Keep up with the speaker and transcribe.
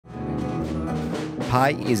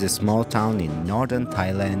Pai is a small town in northern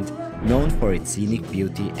Thailand known for its scenic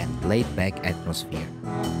beauty and laid-back atmosphere.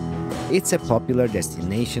 It's a popular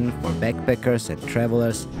destination for backpackers and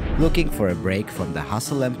travelers looking for a break from the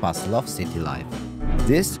hustle and bustle of city life.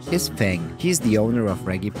 This is Fang. He's the owner of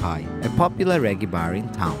Reggae Pai, a popular reggae bar in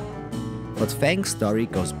town. But Fang's story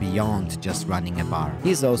goes beyond just running a bar.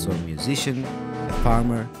 He's also a musician, a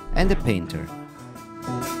farmer, and a painter.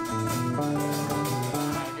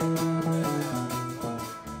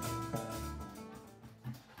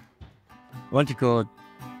 I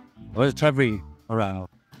was traveling around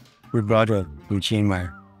with brother to Chiang Mai.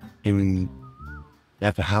 He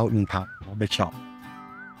left a house in town, the shop.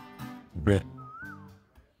 But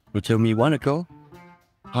he told me, wanna go?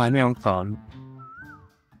 I'm on phone.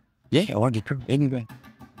 Yeah, I want to go anyway.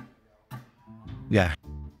 Yeah.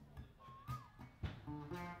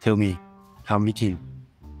 Tell me, come meeting.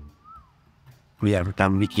 We have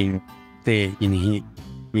come meeting, stay in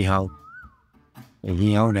his house. And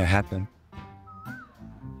he house that happened.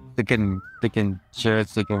 Second church,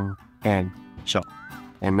 second hand shop.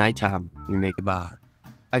 And nighttime, we make a bar.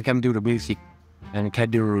 I can do the music and I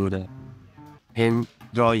can do the pen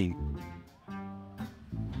drawing.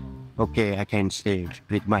 Okay, I can stay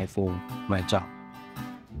with my phone, my job.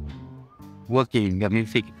 Working the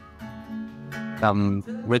music, some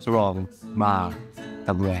restaurant, bar,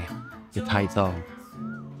 somewhere, the Thai song.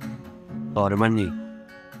 For the money,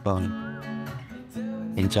 for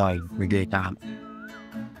enjoy the daytime.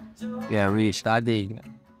 Yeah, we studying.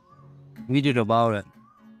 We did about it.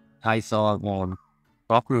 Thai song on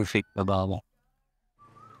rock music about it.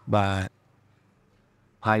 But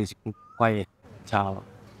Thai is quiet child.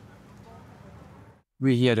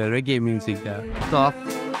 We hear the reggae music soft,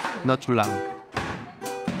 not too loud.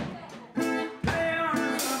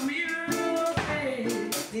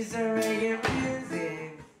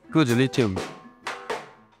 Good rhythm.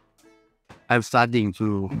 I'm starting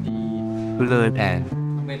to learn and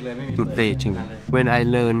to play too. When I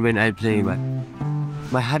learn, when I play, but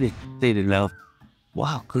my heart is still in love.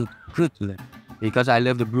 Wow, good. Because I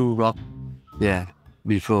love the blue rock. Yeah,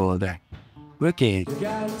 before that. Okay.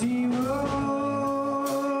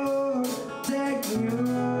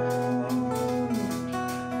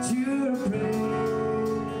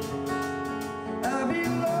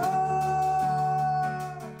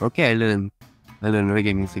 Okay, I learn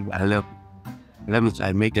reggae music. I love music.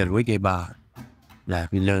 I make the reggae bar. Yeah,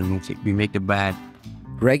 we learn music. We make the band.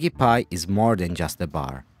 Reggae Pai is more than just a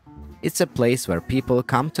bar. It's a place where people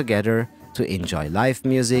come together to enjoy live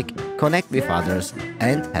music, connect with others,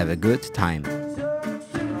 and have a good time.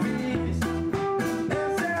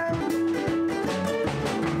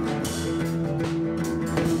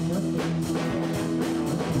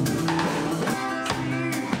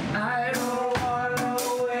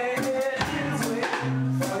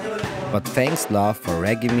 But Fang's love for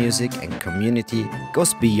reggae music and community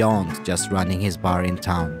goes beyond just running his bar in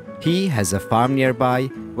town. He has a farm nearby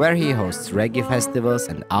where he hosts reggae festivals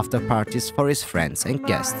and after parties for his friends and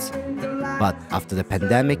guests. But after the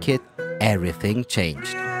pandemic hit, everything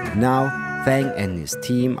changed. Now, Fang and his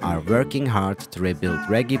team are working hard to rebuild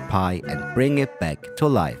Reggae Pai and bring it back to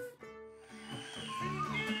life.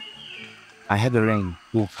 I have the rain,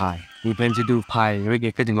 do pie. We plan to do pie,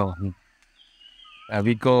 reggae festival.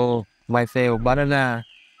 We go myself, banana,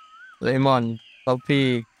 lemon,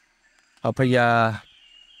 coffee, papaya,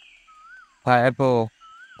 pineapple,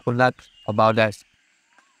 coconut, about that.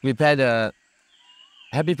 We plan the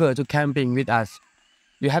happy people to camping with us.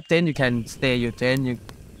 You have tent, you can stay your tent. You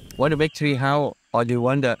want to make tree house or you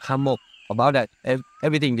want the hammock, about that.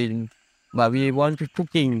 Everything. But we want to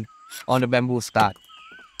cooking on the bamboo style.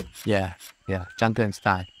 Yeah, jungle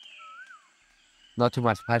style. Not too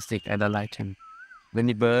much plastic, I don't like them.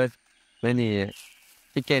 Many birds, many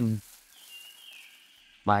chicken.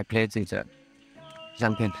 My place is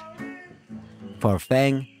jungle. For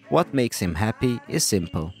Fang, what makes him happy is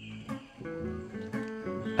simple.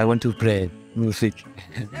 I want to play music.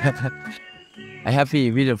 I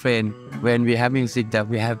happy with a friend. When we have music, that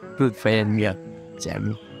we have good friend. Yeah,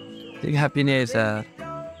 jam. The happiness.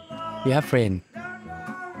 We have friend.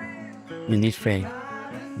 We need friend.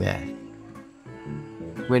 Yeah.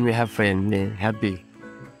 When we have friends, we're happy.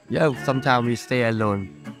 Yeah, sometimes we stay alone.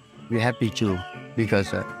 We're happy too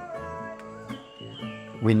because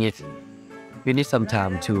we need some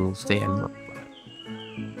time to stay alone.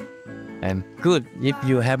 And good if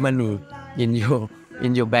you have money in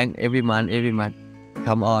your bank every month.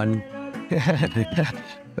 Come on.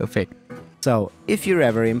 Perfect. So, if you're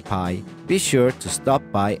ever in Pai, be sure to stop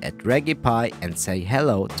by at Reggae Pai and say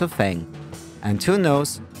hello to Fang. And who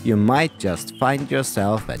knows, you might just find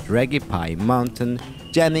yourself at Reggae Pai Mountain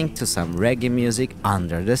jamming to some reggae music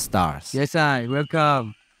under the stars. Yes, I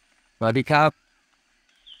welcome. Sawasdee krap.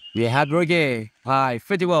 We have Reggae Pai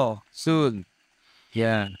Festival soon.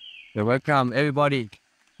 Yeah, we welcome everybody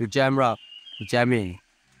to jam rock, to jamming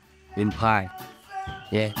in Pai.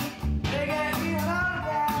 Yeah.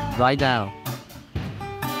 Right now,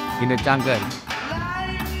 in the jungle.